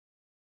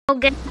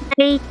Okay,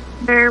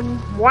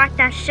 what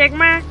the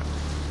Sigma?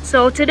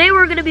 So today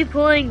we're gonna be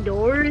playing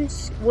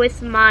doors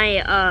with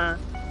my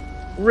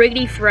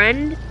riggedy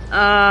friend.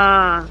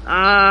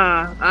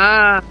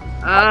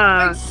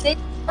 Say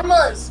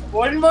Tormas.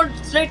 One more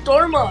say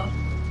Torma.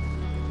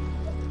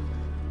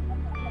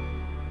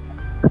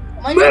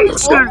 My name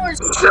is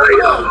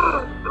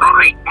Torma.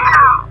 Right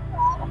now.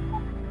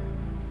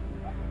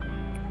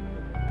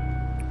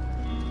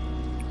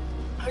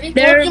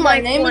 There's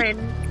my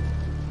friend.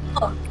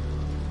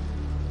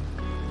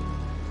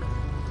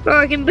 Oh,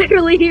 I can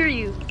barely hear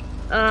you.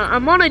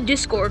 I'm on a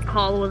Discord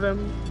call with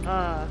him.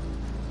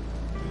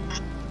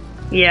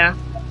 Yeah.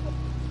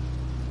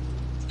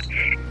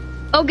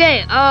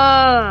 Okay,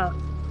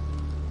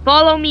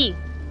 follow me.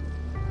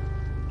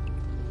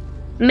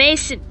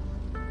 Mason.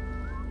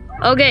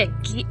 Okay,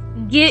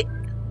 get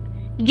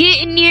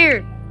in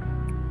here.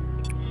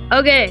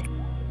 Okay.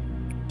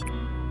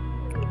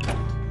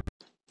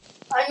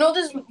 I know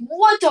this.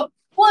 What the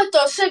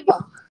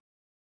Sigma?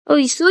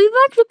 Oh, so you've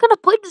actually kind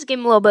of played this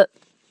game a little bit.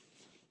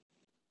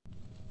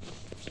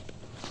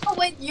 Oh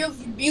wait, you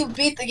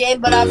beat the game,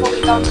 but I've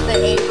only gone to the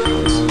 8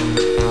 rooms.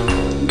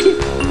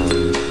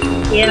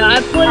 Yeah, I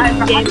played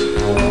the game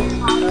before.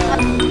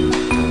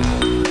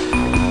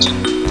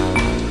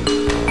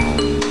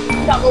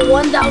 Got the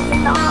 $1,000.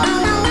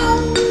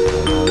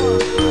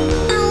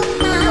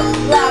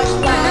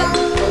 Flashlight.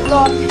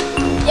 Look.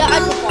 Yeah, I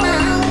just want it.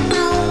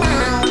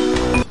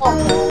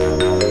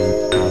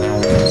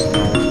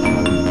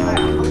 Alright,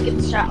 I'm gonna get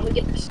this shot.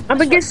 I'm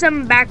gonna get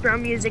some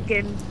background music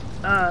in.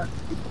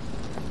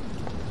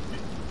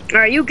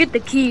 Alright, you get the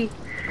key.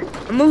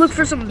 I'm gonna look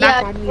for some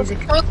background music.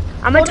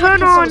 I'm gonna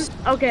turn on.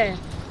 Okay.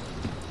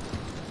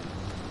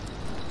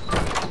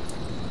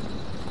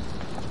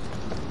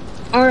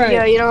 Alright.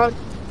 Yeah, you know,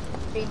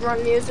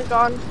 run music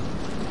on.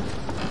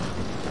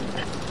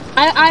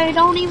 I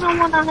don't even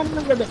want to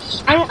remember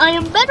this. I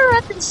am better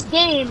at this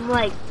game,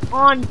 like,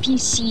 on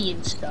PC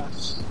and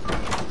stuff.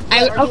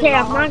 Okay,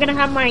 I'm not gonna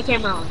have my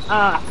camera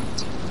on.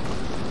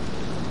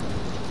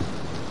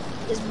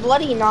 Is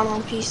Bloody not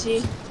on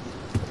PC?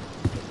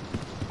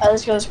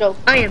 Alright, let's go.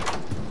 I am.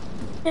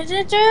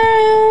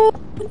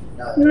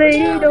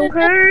 Lady, don't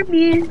hurt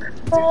me.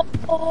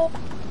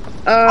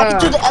 I can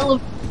do the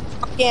elevator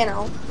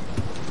piano.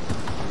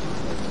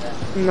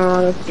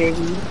 No, that's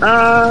baby.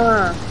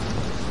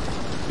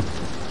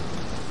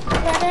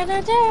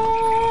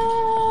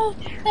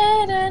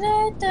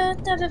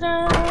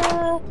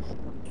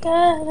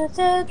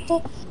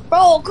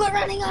 Bro, quit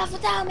running off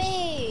without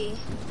me!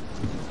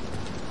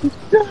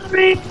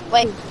 Sorry.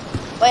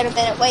 Wait a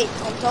minute, wait.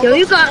 Don't Yo,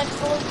 you got...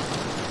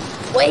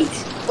 Wait.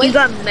 You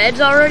got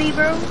meds already,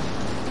 bro?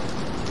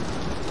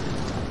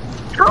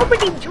 How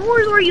many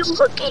doors are you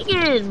looking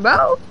in,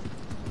 bro?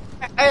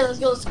 Alright, let's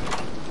go.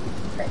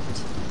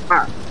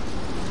 Alright.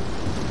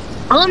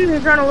 I'm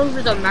just trying to look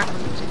for the macro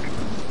music.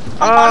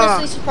 I'm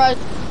honestly surprised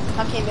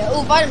I came here.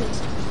 Oh, vitamins.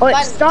 Wait,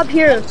 Vitamins. stop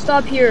here.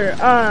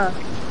 Bro,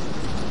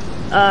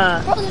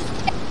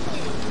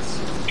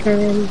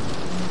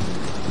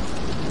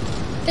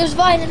 there's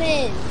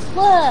vitamins.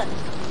 Look.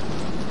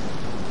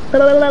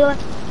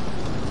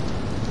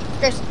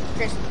 Chris.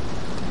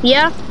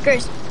 Yeah?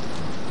 Chris.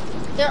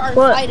 There are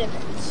What?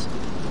 vitamins.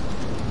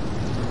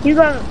 You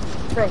got...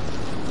 Bro.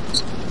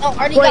 Oh,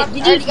 already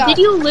Wait, got. did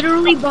you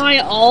literally buy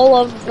all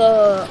of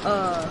the,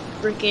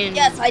 freaking...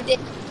 Yes, I did.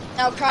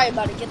 Now cry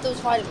about it. Get those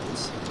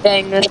vitamins.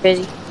 Dang, that's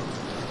crazy.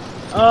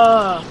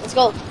 Let's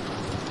go.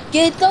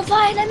 Get the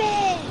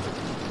vitamins!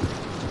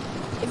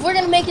 If we're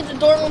gonna make it to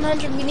door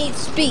 100, we need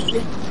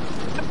speed.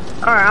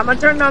 Alright, I'm gonna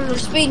turn on the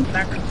speed.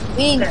 background.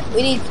 We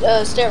need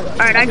steroids.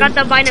 Alright, I got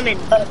the vitamin.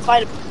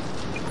 Vitamin.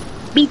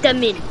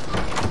 Vitamin.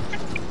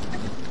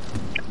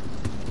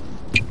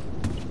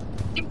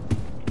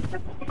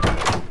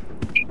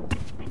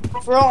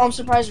 For all, I'm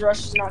surprised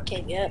Rush is not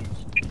king yet.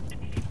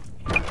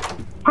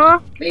 Huh?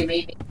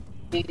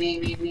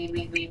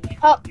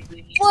 Oh,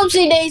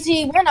 whoopsie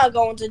daisy, we're not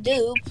going to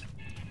dupe.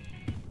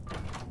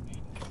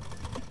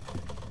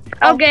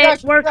 Okay,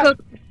 Rush, we're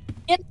cooked.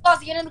 Get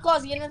in the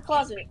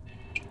closet.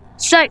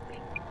 Sick.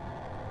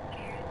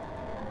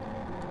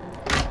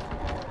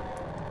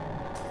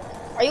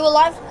 Are you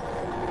alive?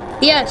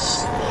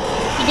 Yes.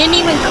 He didn't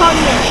even come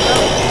yet, bro.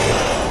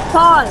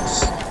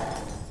 Pause.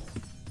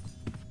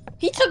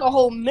 He took a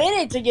whole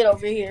minute to get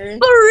over here.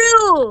 For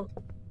real.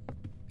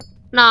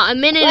 Nah, a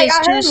minute Like, is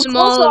I too heard him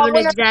small close, of so an I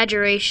wonder-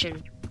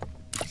 exaggeration.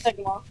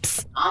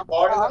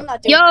 I'm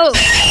not doing Yo!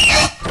 this.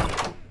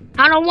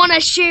 I don't want to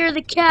share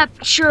the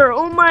capture.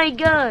 Oh my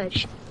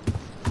gosh.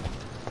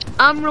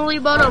 I'm really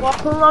about to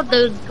pull out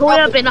the toy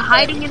I've been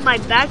hiding in my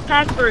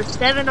backpack for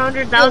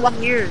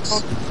 700,000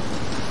 years.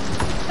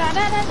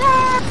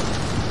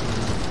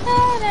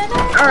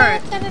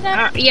 Alright.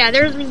 Yeah,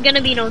 there's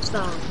gonna be no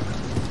song.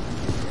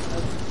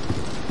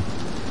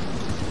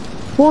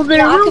 Well,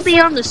 there will be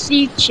on the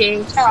sea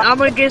chase. I'm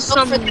gonna get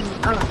some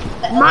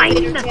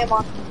mine.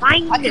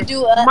 I could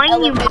do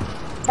Mine.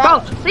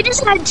 Bro, they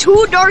just had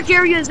 2 dark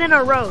areas in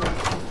a row.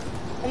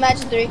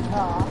 Imagine 3.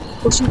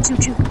 Go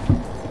shoot.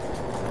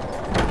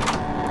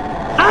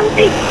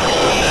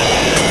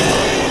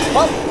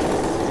 Well,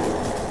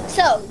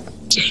 so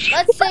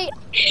let's say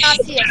I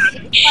see a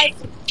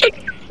 6x4.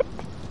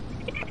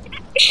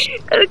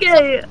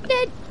 Okay.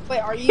 Dead. Wait,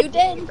 are you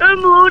dead?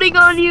 I'm loading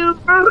on you,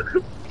 bro.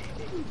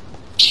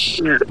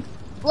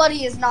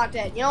 Bloody is not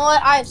dead. You know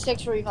what? I have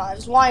 6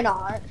 revives. Why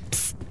not?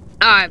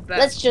 Alright, bet.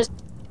 Let's just.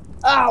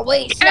 Oh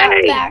wait, snap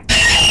back to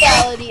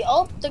reality.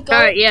 Oh, the goat.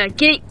 Alright, yeah,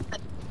 get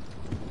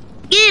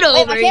Wait,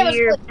 over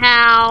here,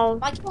 pal.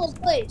 My camera's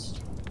glitched.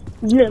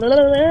 Dang.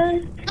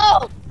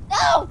 No,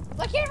 no,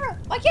 my camera.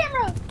 Ah,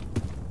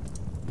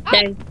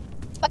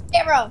 my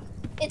camera.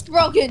 It's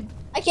broken.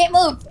 I can't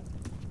move.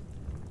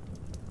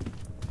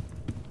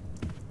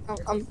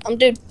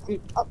 Dude.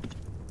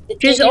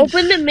 Just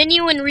open the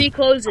menu and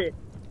reclose it.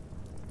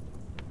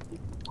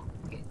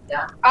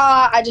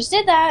 I just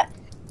did that.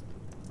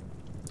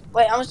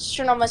 Wait, I'm just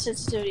turning on my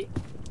sensitivity.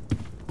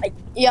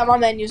 Yeah, my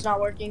menu's not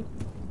working.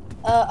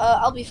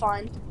 I'll be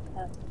fine.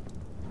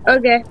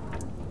 Okay.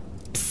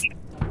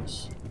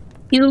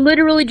 You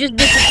literally just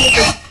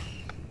disappeared.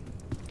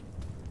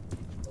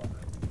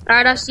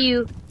 Alright, I see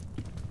you.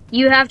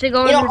 You have to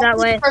go into that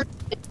way.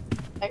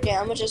 Okay,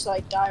 I'm gonna just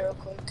like die real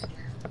quick.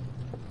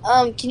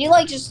 Can you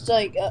like just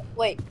like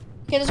wait?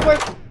 Can this work?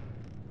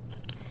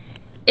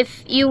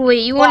 If you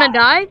wanna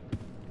die?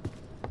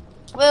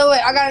 Wait,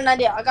 I got an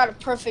idea. I got a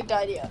perfect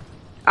idea.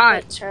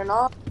 Alright. Turn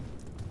off.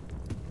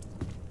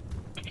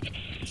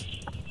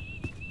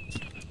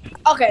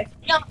 Okay.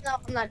 No,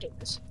 I'm not doing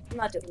this.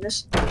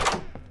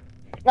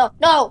 No.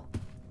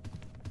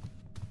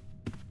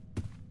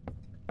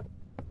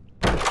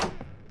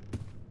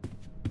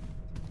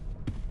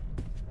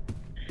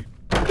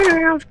 I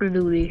have to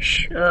do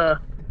this. Yeah,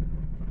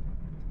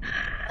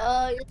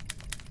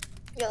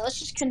 let's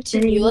just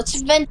continue.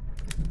 Let's vent.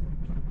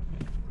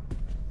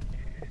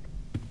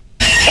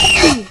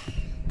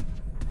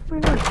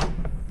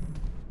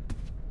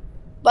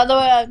 By the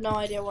way, I have no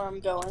idea where I'm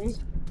going.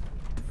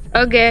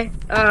 Okay,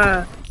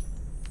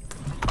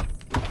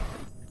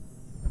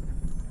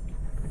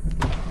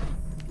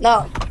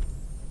 No.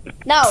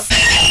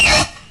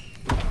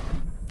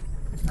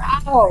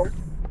 Ow.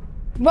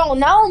 Bro,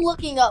 now I'm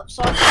looking up,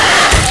 so I can't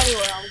see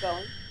anywhere I'm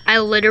going. I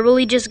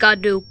literally just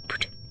got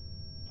duped.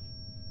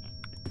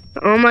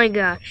 Oh my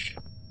gosh.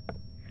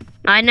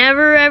 I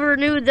never ever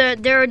knew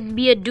that there would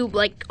be a dupe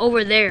like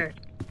over there.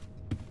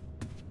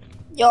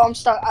 Yo, I'm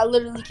stuck. I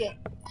literally can't.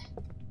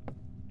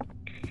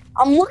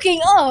 I'm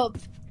looking up.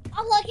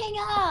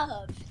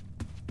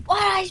 Why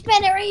did I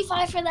spend a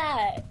revive for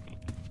that?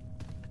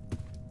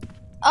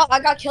 Oh,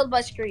 I got killed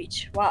by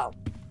Screech. Wow.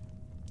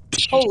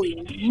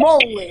 Holy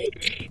moly.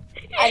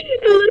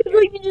 It looks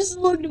like you just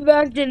looked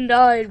back and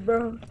died,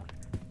 bro.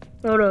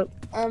 Hold up.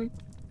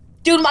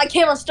 Dude, my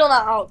camera's still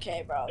not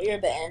okay, bro. You're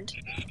banned.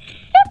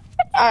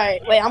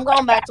 Alright, wait, I'm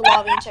going back to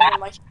lobby and checking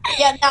my camera.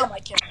 Yeah, now my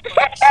camera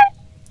works.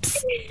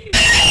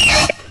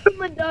 I'm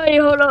gonna die.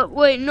 Hold up.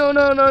 Wait, no.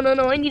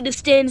 I need to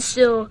stand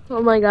still.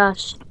 Oh my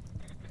gosh.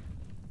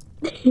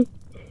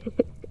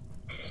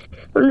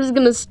 I'm just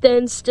gonna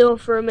stand still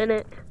for a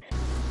minute.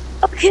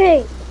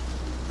 Okay.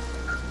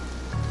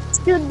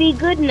 Should be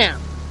good now.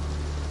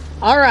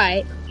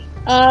 Alright.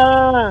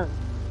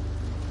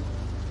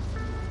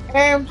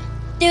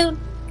 Dude.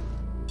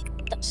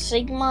 The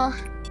Sigma.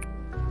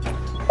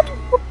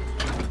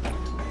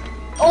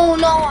 Oh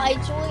no, I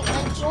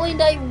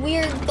joined a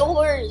weird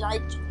doors.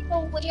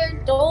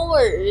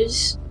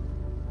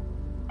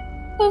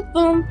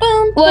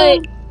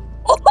 Wait.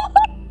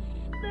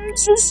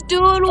 There's this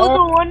dude with a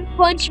One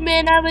Punch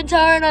Man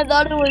avatar and I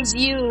thought it was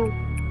you.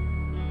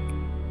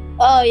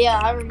 Oh yeah,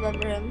 I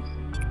remember him.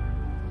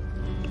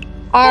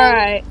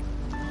 Alright.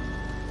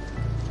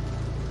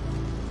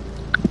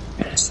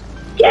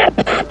 Get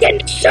back in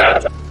the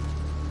server!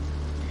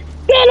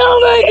 Get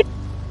over here!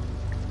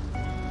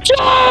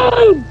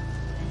 Jump!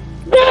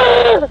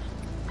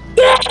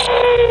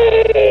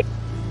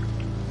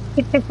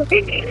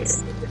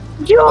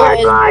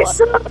 Join my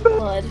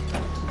server!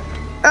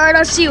 Alright,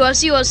 I see you.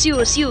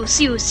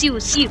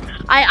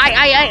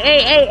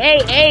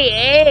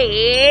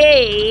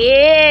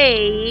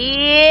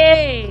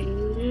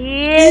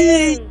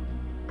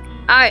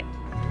 Alright.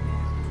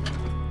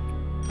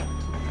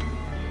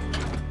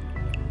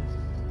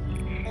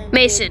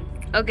 Mason,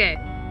 okay.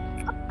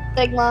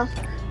 Sigma.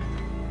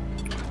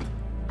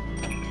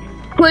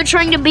 Quit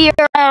trying to be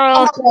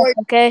around,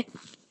 okay?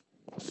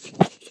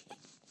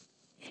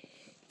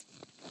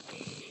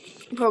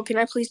 Bro, can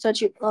I please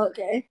touch you?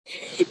 Okay.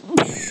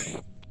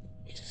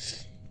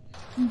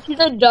 Should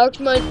I dox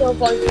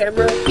myself on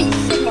camera? Do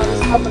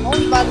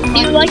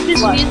you like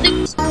this music?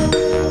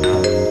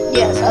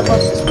 Yes, I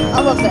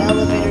love the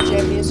elevator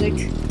jam music.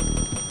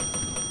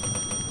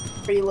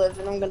 Where you live,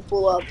 and I'm gonna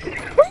pull up.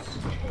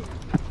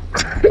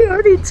 I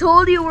already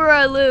told you where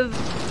I live.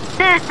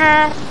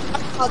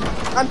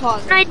 I'm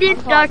pausing. I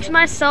did dox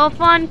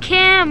myself on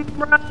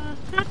camera.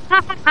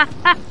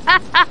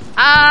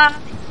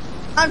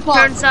 I'm pausing.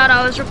 Turns out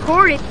I was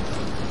recording.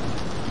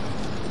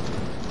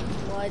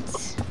 What?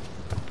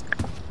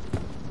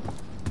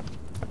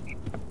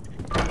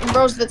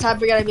 bro's the type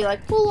we're gonna be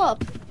like, pull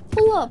up,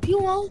 you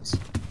won't,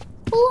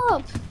 pull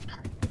up.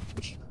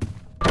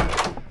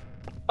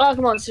 Oh,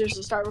 come on,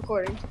 seriously, start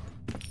recording.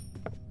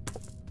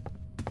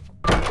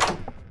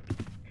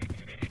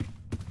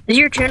 Is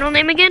your channel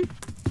name again?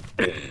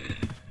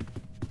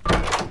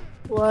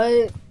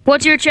 What?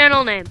 What's your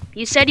channel name?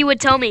 You said you would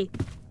tell me.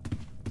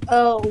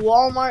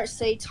 Walmart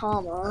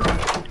Saitama.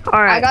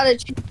 All right.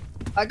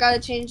 I gotta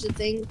change the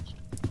thing.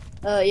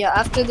 Yeah,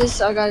 after this,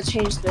 I gotta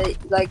change the,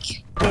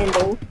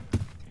 handle.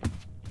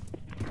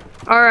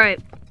 All right.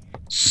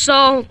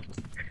 So,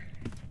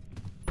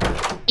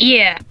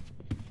 yeah.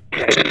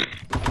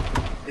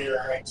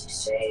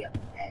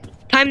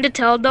 Time to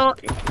tell,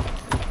 Dalton.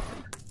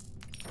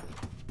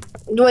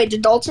 Wait,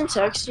 did Dalton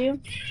text you?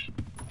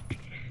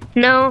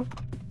 No.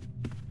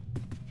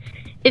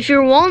 If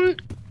you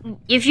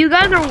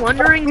guys are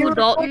wondering who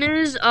Dalton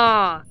is,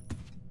 Are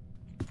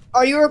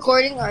you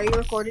recording?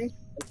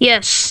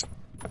 yes.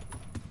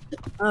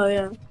 Oh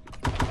yeah.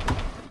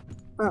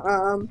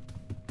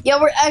 Yeah,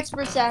 we're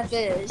experts at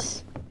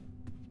this.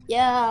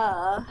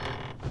 Yeah.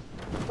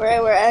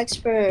 We're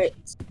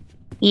experts.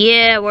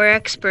 Yeah, we're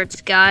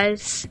experts,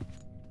 guys.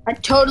 I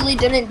totally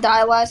didn't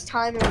die last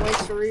time and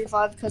waste a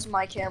revive because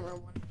my camera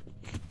went.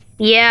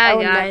 Yeah,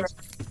 guys.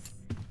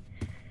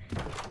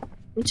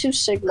 I'm too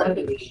Sigma.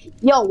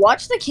 Yo,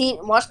 watch the key.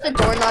 Watch the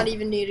door not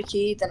even need a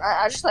key. Then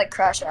I just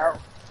crash out.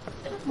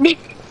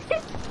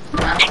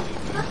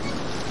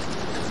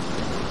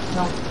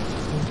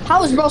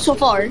 How is bro so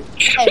far?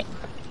 Hey,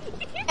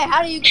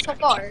 how do you get so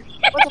far?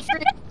 What the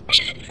frick?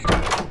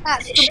 Ah,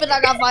 stupid! I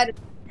got vitamins.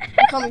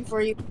 I'm coming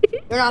for you.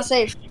 You're not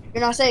safe.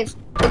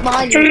 Look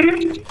behind you.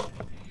 Dude.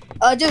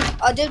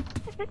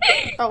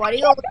 Oh, why do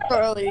you go so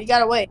earlier? You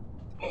gotta wait.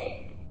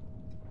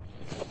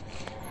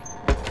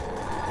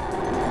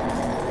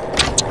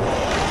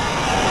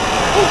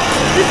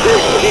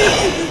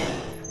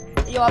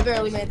 Yo, I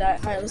barely made that.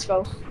 Alright, let's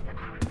go.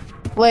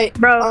 Wait,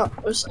 bro.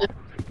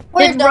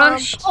 Did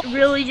Rush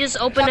really just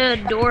open a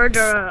door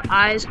to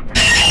eyes?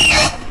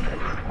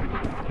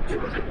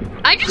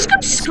 I just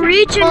got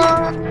screeching.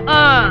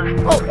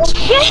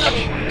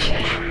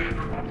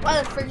 Why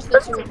the frick is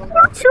there two of them?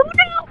 Floor 2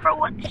 now, bro.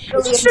 What?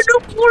 Is this a new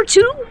floor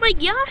 2? Oh my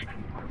god.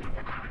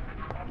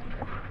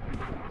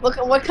 Look,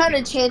 what kind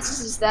of chances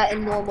is that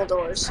in normal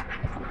doors?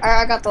 Alright,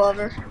 I got the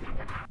lever.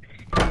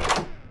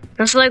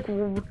 That's like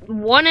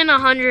 1 in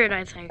 100,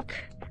 I think.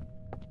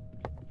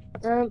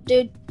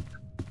 Dude.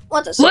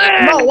 What the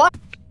bro, what?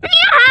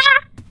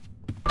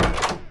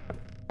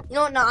 You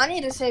know what? No, I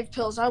need to save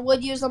pills. I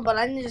would use them, but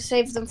I need to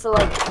save them for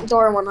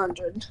door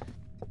 100.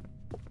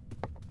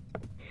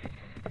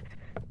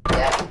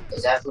 Yeah,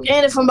 exactly.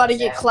 And if I'm about to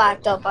get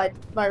clacked up by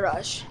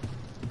Rush.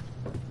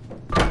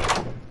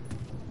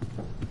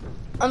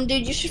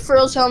 Dude, you should for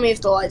real tell me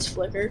if the lights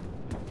flicker.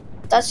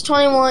 That's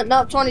 21,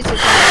 no, 22.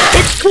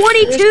 It's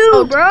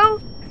 22, bro.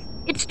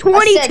 It's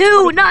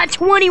 22, not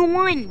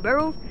 21,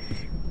 bro.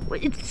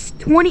 It's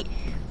 20.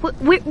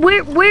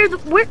 Where? Wait,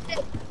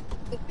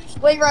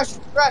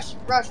 Rush.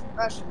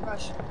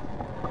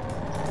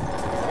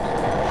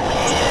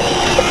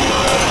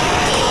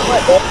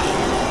 What?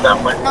 No.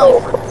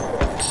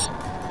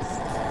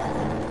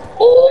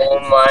 Oh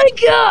my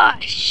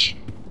gosh.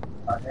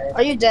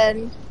 Are you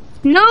dead?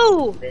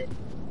 No.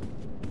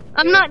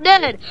 I'm not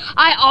dead.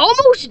 I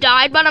almost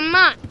died, but I'm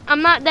not.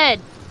 I'm not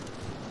dead.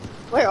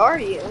 Where are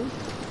you?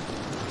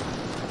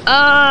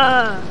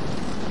 I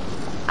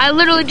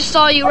literally just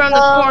saw you around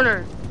the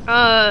corner.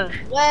 That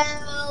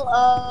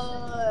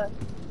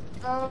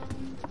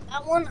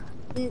one,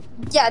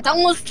 yeah, that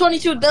one was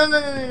 22.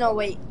 No,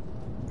 wait.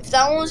 If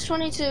that one was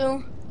 22,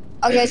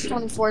 okay, it's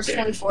 24,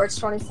 it's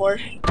 24.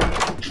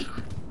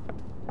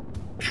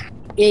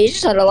 Yeah, you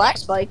just had a lag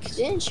spike,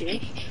 didn't you?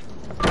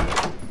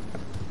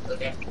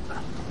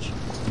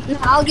 No,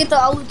 I'll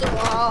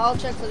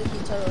check for the key,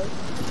 totally.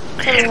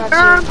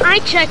 I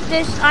checked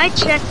this.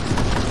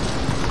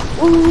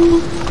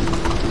 Ooh.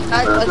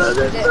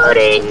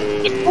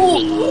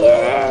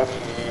 Yeah.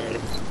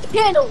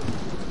 Candle.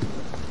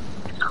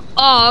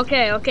 Oh,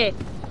 okay.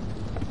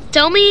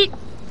 Tell me.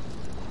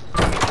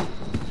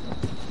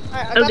 Alright, I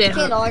got the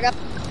candle.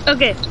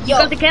 Okay, you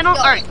got the candle.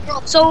 All right.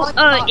 So,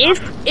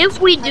 if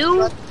we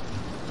do, or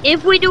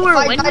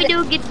when we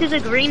do get to the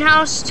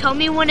greenhouse, tell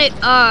me when it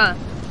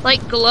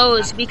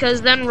glows,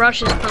 because then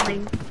Rush is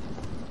coming.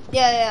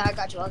 Yeah, I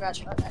got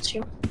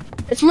you.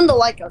 It's when the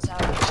light goes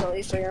out,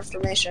 actually, for your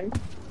information.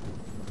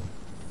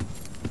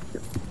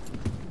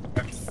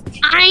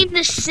 I'm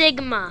the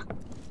Sigma,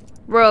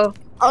 bro.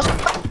 I was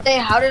about to say,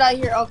 how did I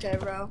hear? Okay,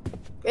 bro.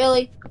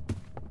 Really?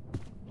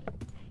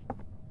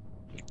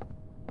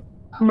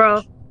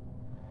 Bro.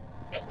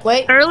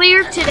 Wait.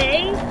 Earlier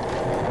today.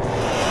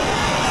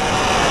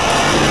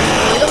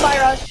 Goodbye,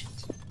 Rush.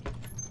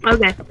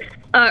 Okay.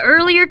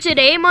 Earlier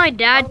today, my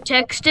dad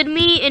texted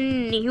me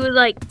and he was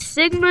like,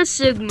 Sigma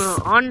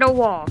on the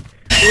wall.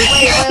 Who's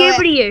the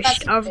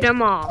scariest of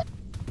them all?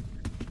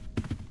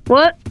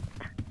 What?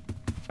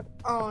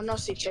 Oh, no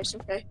sea chase,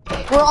 okay.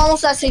 We're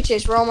almost at sea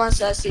chase.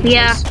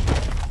 Yeah.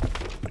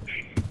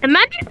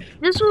 Imagine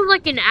this was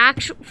like an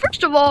actual.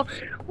 First of all,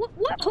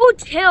 what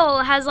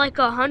hotel has like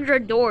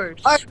 100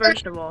 doors? All right,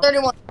 First of all,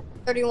 31.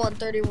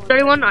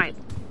 31 nights.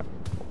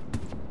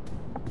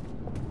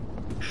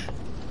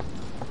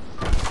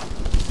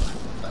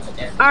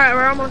 All right,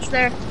 we're almost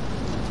there.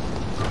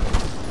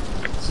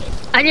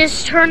 I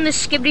just turned the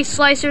Skibbity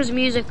Slicer's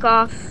music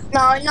off.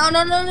 No, you're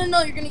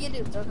gonna get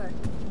duped. Okay.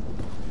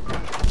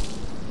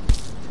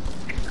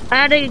 I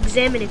had to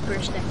examine it for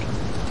a second.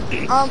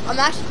 I'm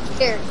actually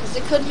scared because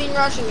it could mean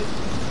rushing me.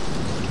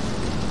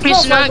 It's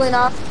Most likely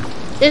not.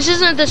 This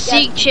isn't the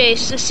Seek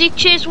Chase. The Seek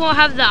Chase won't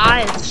have the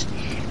eyes.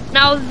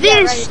 Now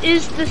this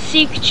is the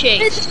Seek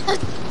Chase.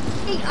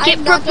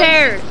 Get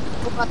prepared.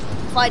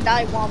 If I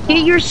die, womp.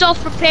 Get yourself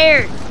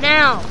prepared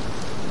now.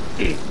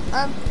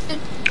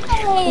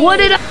 What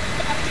did I?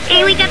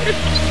 Hey, we got this.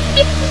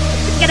 We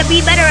gotta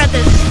be better at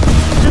this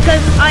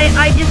because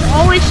I just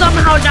always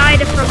somehow died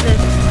from this.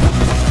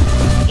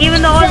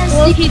 Even though I was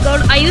low-key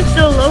good, I used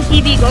to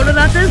low-key be good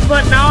at this,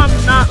 but now I'm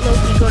not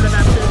low-key good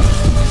at this.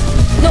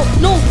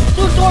 No,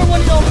 door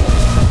wouldn't open.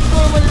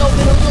 Door wouldn't open.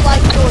 It was a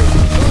light door.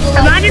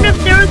 Imagine if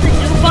there was a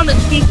dupe on the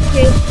Seek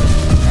Chase.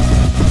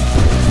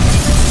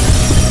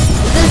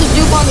 If there's a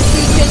dupe on the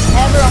Seek Chase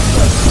ever, I'm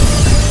good.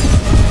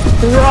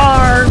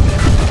 Roar.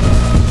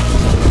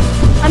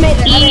 I made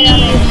it.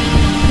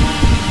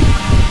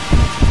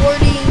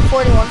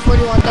 41.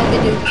 Don't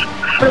get duped.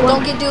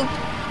 Don't get duped.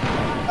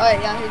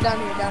 Alright, yeah, down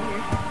here.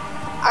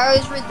 I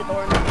always read the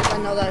door numbers. I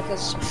know that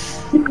because.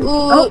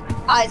 Ooh,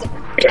 eyes.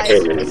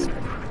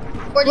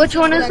 42. Which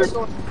one is it?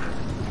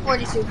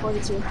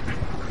 42.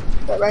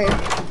 But right here.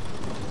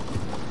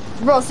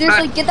 Bro,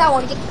 seriously, get that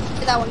one. Get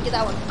that one.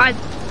 I.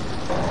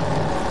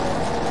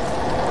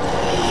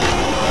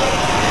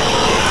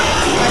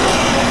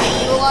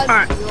 You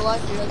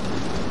alive?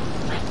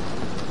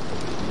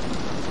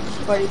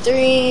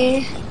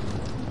 43.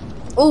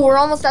 Oh, we're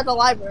almost at the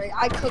library.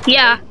 I cooked.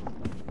 Yeah.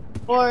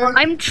 Or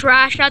I'm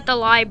trash at the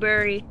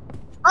library.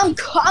 I'm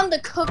the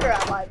cooker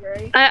at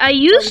library. I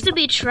used to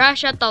be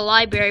trash at the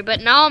library, but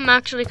now I'm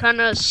actually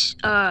kind of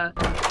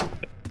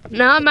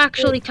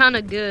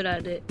good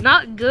at it.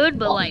 Not good,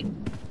 but like.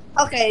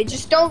 Okay,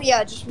 just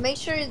make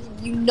sure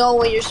you know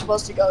where you're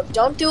supposed to go.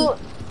 Don't do it.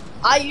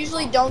 I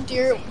usually don't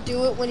do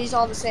it when he's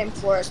on the same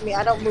floor as me.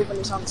 I don't move when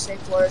he's on the same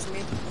floor as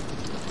me.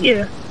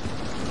 Yeah.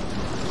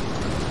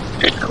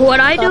 What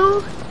I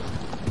do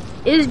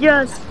is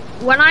just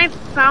when I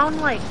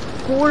found like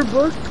 4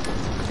 books,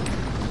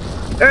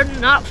 or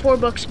not 4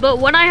 books, but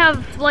when I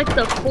have like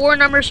the 4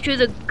 numbers to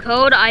the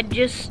code, I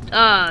just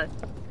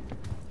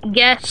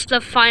guess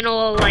the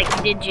final like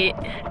digit.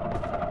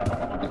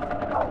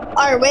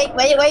 Alright,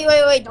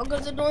 wait. Don't go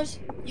to the doors.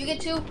 You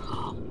get 2.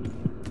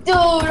 Dude,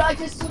 I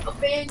just took a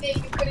band-aid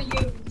you could have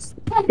used.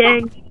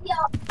 Dang.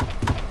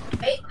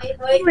 Wait.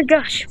 Oh my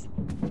gosh.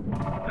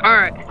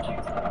 Alright.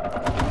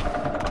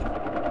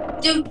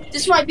 Dude,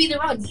 this might be the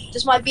run.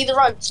 This might be that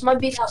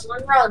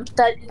one run.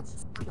 That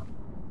is.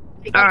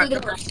 Alright. Do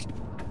the run.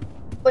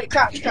 Wait,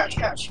 crouch.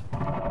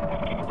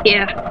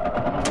 Yeah.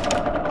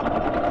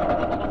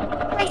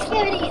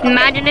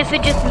 Imagine if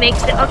it just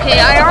makes it. Okay,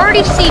 I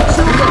already see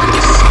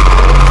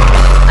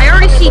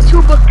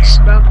 2 books.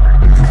 Bro.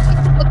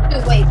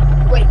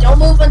 Wait, don't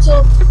move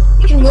until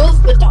you can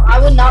move, but I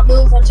would not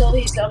move until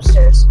he's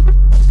upstairs.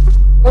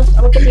 I'm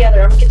gonna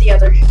get the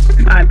other.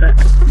 I bet.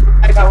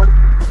 I got one.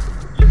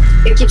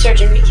 You keep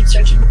searching.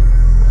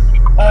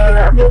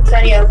 I'm looking for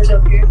any others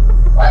over here.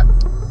 What?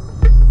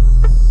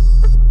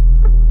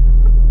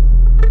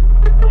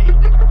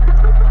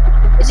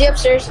 Is he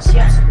upstairs?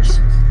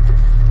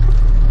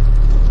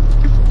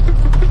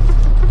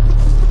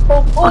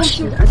 Oh,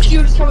 shoot,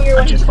 he's coming your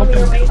way.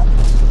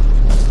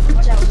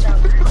 Watch out.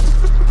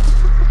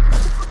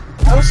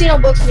 I don't see no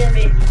books near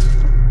me.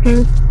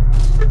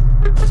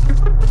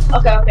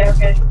 Okay.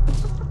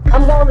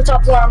 I'm going to the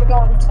top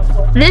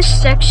floor. This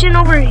section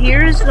over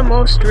here is the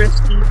most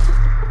risky.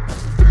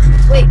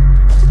 Wait.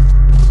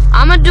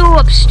 I'm gonna do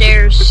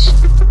upstairs.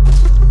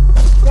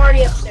 I'm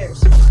already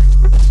upstairs.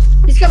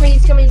 He's coming.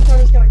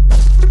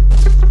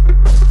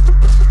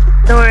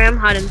 Don't worry, I'm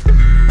hiding.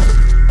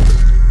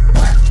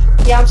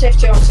 Yeah, I'm safe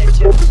too.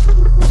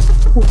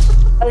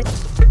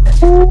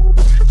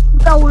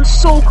 That was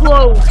so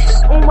close.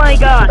 Oh my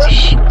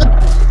gosh.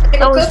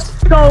 That was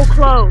so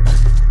close.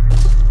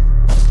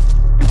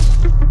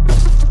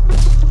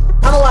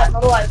 I'm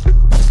alive.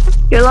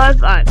 You're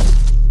alive? Alright.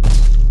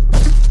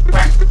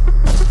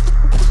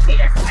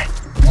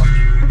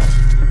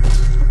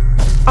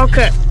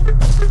 Okay.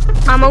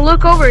 I'ma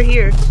look over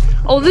here.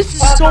 Oh, this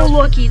is so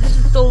lucky.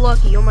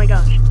 Oh my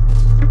gosh.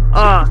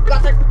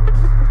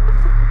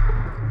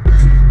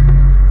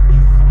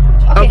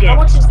 Okay. How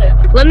much is there?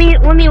 Let me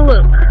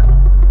look.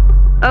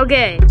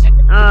 Okay.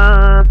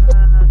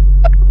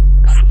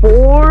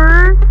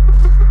 4.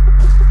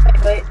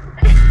 Wait.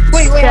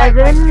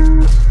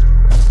 7.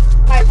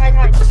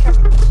 Hide. He's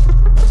coming.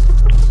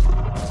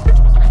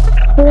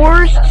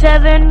 4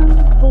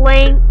 7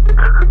 blank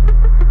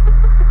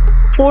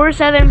 4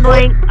 7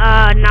 blank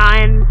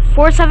 9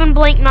 4 7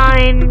 blank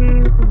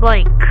 9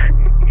 blank.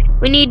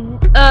 We need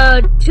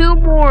 2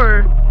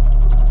 more.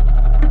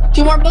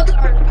 2 more books?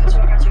 Alright, I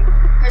got you.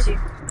 Where's he?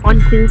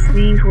 1, 2,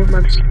 3, 4,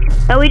 5, 6.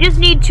 We just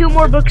need 2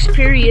 more books,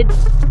 period.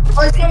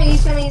 Oh,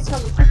 he's coming.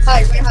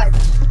 Hide, wait, hide.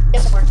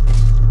 Get somewhere.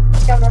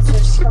 He's coming up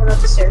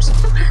the stairs.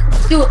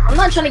 Dude, I'm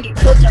not trying to get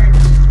cooked right now.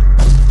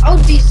 I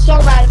would be so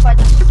mad if I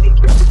didn't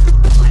figure.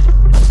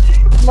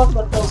 I'm not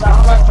gonna pills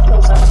out.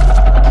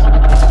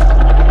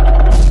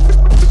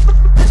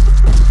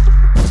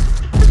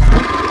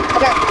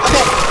 Okay.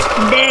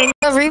 Dang.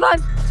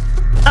 Revive?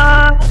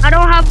 I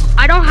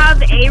don't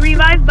have a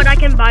revive, but I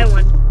can buy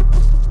one.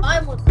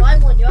 Buy one.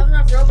 You have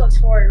enough Robux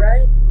for it,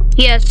 right?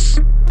 Yes.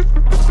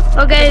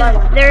 Okay,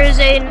 there's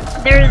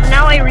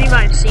now a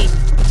revive scene.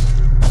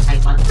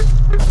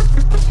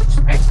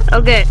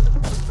 Okay.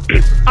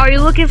 Are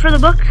you looking for the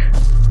book?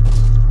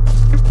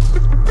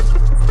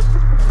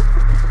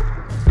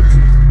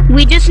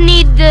 We just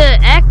need the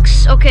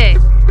X. Okay.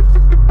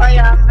 Oh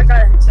yeah, I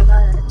got X.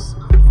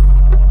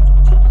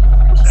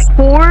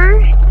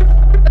 4. I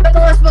got the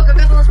last book.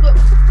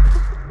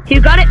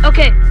 You got it?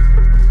 Okay.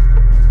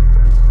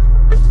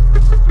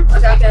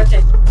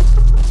 Okay.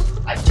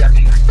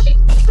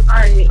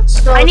 Alright,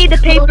 so I need the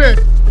paper.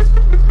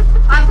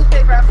 I have the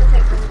paper.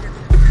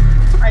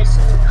 Alright,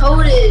 so the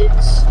code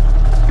is...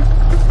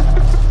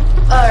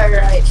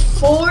 Alright,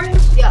 4...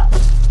 Yeah.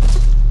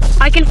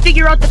 I can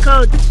figure out the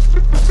code.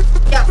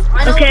 Yeah,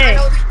 I know. Okay. I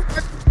know.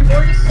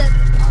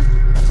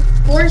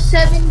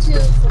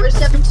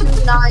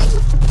 4729.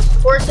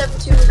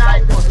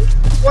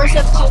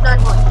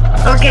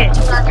 47291. Okay.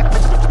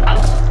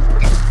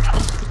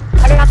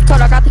 I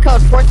got the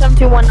code.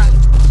 47219.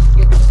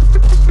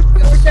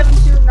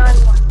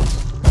 47291.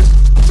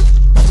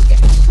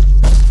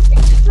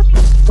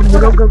 Go.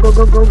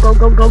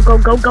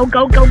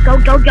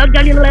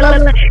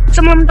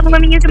 Someone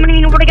let me use some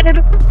money.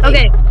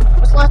 Okay.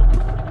 What's left?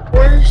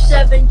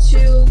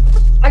 472.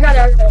 I got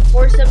it.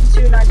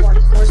 47291.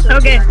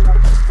 Okay.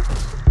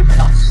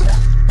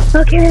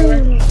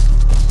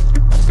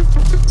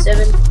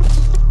 7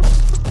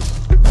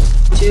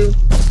 2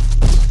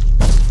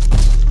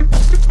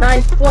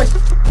 9 1.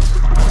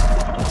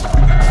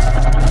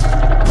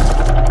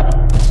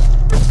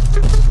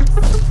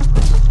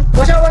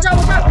 Watch out!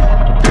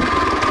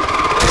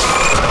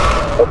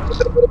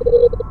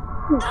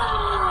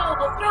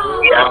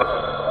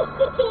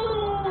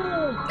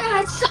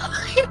 That's so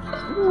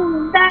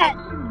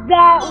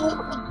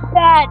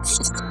That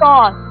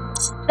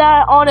sucks.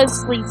 That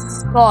honestly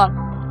sucks.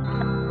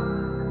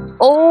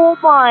 Oh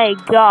my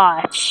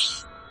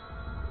gosh.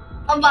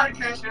 I'm about to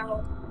crash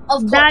out.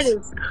 Of course. That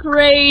is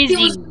crazy.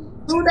 He was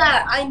do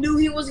that. I knew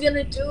he was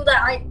gonna do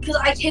that. Because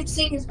I kept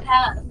seeing his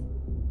path.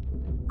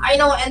 I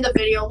know. End the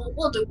video.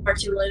 We'll do part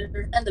 2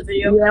 later. End the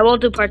video. Yeah, we'll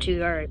do part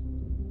 2. All right.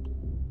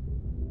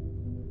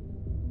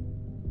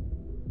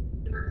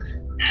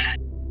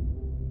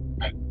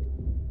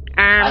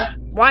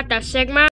 What the Sigma?